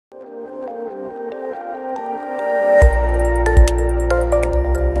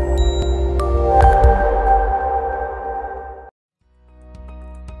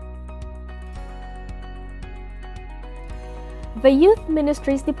The Youth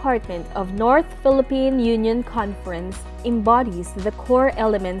Ministries Department of North Philippine Union Conference embodies the core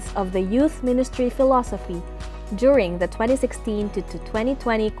elements of the youth ministry philosophy during the 2016 to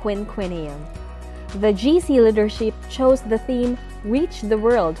 2020 quinquennium. The GC leadership chose the theme Reach the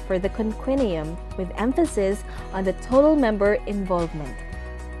World for the quinquennium with emphasis on the total member involvement.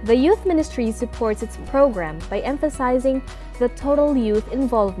 The Youth Ministry supports its program by emphasizing the total youth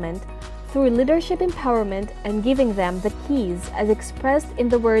involvement through leadership empowerment and giving them the keys as expressed in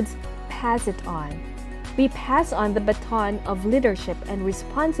the words, pass it on. We pass on the baton of leadership and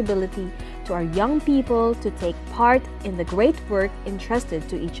responsibility to our young people to take part in the great work entrusted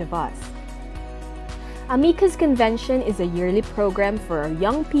to each of us. Amicus Convention is a yearly program for our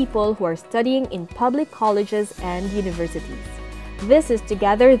young people who are studying in public colleges and universities. This is to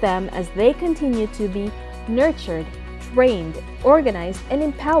gather them as they continue to be nurtured, trained, organized, and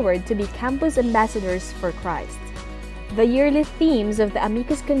empowered to be campus ambassadors for Christ. The yearly themes of the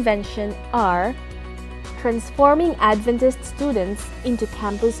Amicus Convention are transforming Adventist students into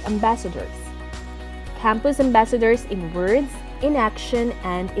campus ambassadors in words, in action,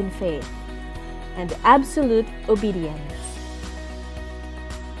 and in faith, and absolute obedience.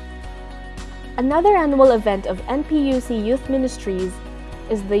 Another annual event of NPUC Youth Ministries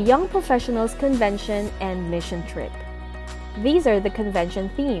is the Young Professionals Convention and Mission Trip. These are the convention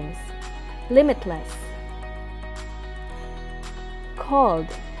themes: limitless, called,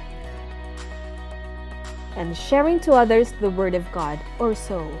 and sharing to others the Word of God, or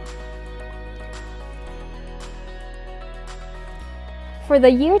so. For the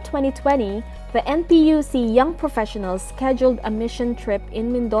year 2020, the NPUC Young Professionals scheduled a mission trip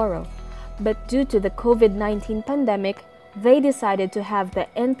in Mindoro, but due to the COVID-19 pandemic, they decided to have the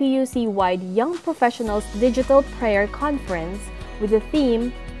NPUC-wide Young Professionals Digital Prayer Conference with the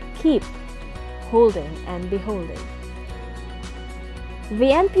theme, Keep, Holding, and Beholding.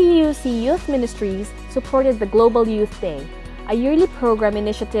 The NPUC Youth Ministries supported the Global Youth Day, a yearly program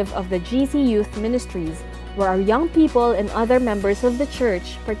initiative of the GC Youth Ministries, where our young people and other members of the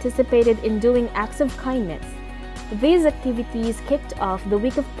church participated in doing acts of kindness. These activities kicked off the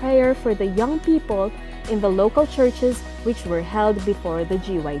week of prayer for the young people in the local churches which were held before the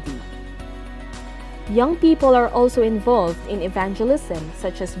GYD. Young people are also involved in evangelism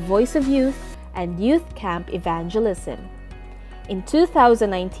such as Voice of Youth and Youth Camp Evangelism. In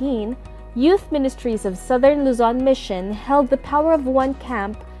 2019, Youth Ministries of Southern Luzon Mission held the Power of One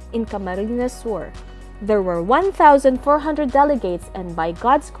camp in Camarines Sur. There were 1,400 delegates, and by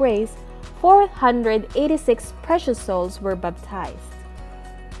God's grace, 486 precious souls were baptized.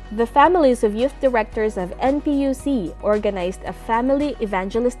 The families of youth directors of NPUC organized a family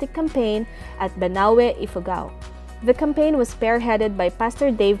evangelistic campaign at Banawe, Ifugao. The campaign was spearheaded by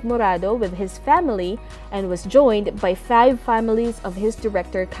Pastor Dave Morado with his family and was joined by 5 families of his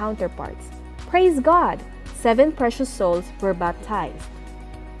director counterparts. Praise God! 7 precious souls were baptized.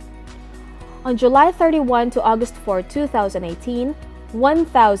 On July 31 to August 4, 2018,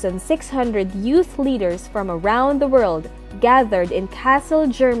 1,600 youth leaders from around the world gathered in Kassel,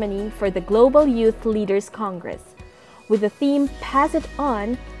 Germany for the Global Youth Leaders Congress. With the theme Pass It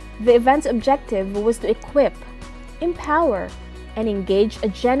On, the event's objective was to equip, empower, and engage a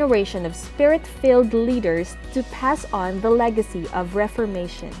generation of spirit-filled leaders to pass on the legacy of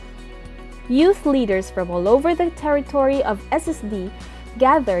Reformation. Youth leaders from all over the territory of SSD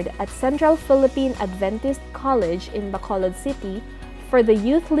gathered at Central Philippine Adventist College in Bacolod City for the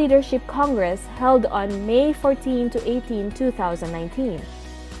Youth Leadership Congress held on May 14 to 18, 2019.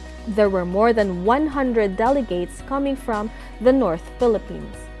 There were more than 100 delegates coming from the North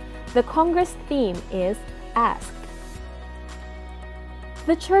Philippines. The Congress theme is Ask.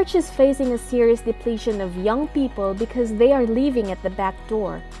 The church is facing a serious depletion of young people because they are leaving at the back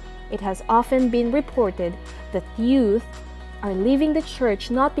door. It has often been reported that youth are leaving the church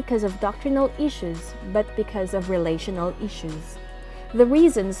not because of doctrinal issues, but because of relational issues. The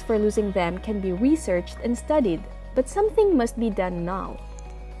reasons for losing them can be researched and studied, but something must be done now.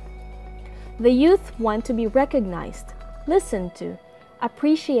 The youth want to be recognized, listened to,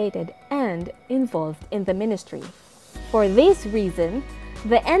 appreciated, and involved in the ministry. For this reason,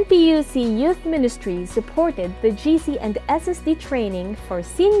 the NPUC Youth Ministry supported the GC and SSD training for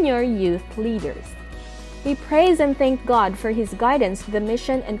senior youth leaders. We praise and thank God for His guidance to the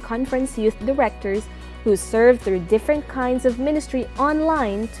mission and conference youth directors who serve through different kinds of ministry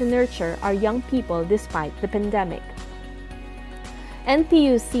online to nurture our young people despite the pandemic.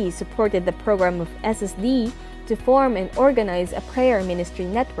 NPUC supported the program of SSD to form and organize a prayer ministry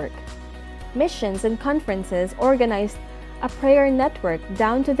network. Missions and conferences organized a prayer network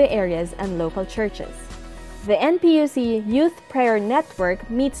down to the areas and local churches. The NPUC Youth Prayer Network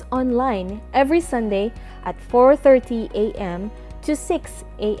meets online every Sunday at 4:30 a.m. to 6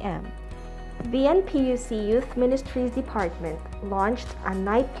 a.m. The NPUC Youth Ministries Department launched a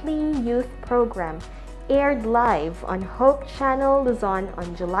nightly youth program aired live on Hope Channel Luzon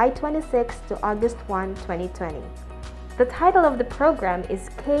on July 26 to August 1, 2020. The title of the program is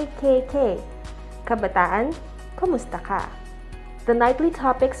KKK, Kabataan, Kumusta Ka? The nightly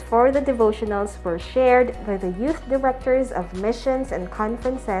topics for the devotionals were shared by the youth directors of missions and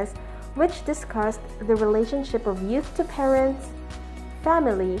conferences, which discussed the relationship of youth to parents,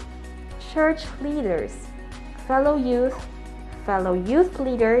 family, church leaders, fellow youth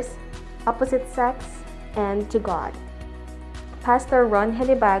leaders, opposite sex, and to God. Pastor Ron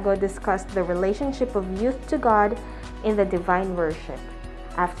Helibago discussed the relationship of youth to God in the divine worship.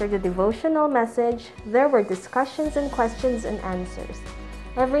 After the devotional message, there were discussions and questions and answers.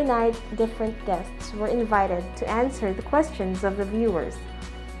 Every night, different guests were invited to answer the questions of the viewers.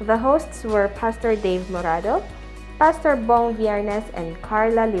 The hosts were Pastor Dave Morado, Pastor Bong Viernes, and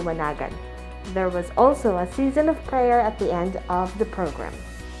Carla Liwanagan. There was also a season of prayer at the end of the program.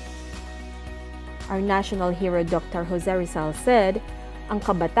 Our national hero Dr. Jose Rizal said, "Ang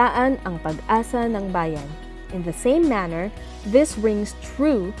kabataan ang pag-asa ng bayan." In the same manner, this rings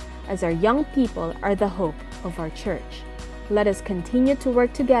true as our young people are the hope of our church. Let us continue to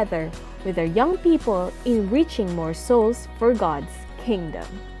work together with our young people in reaching more souls for God's kingdom.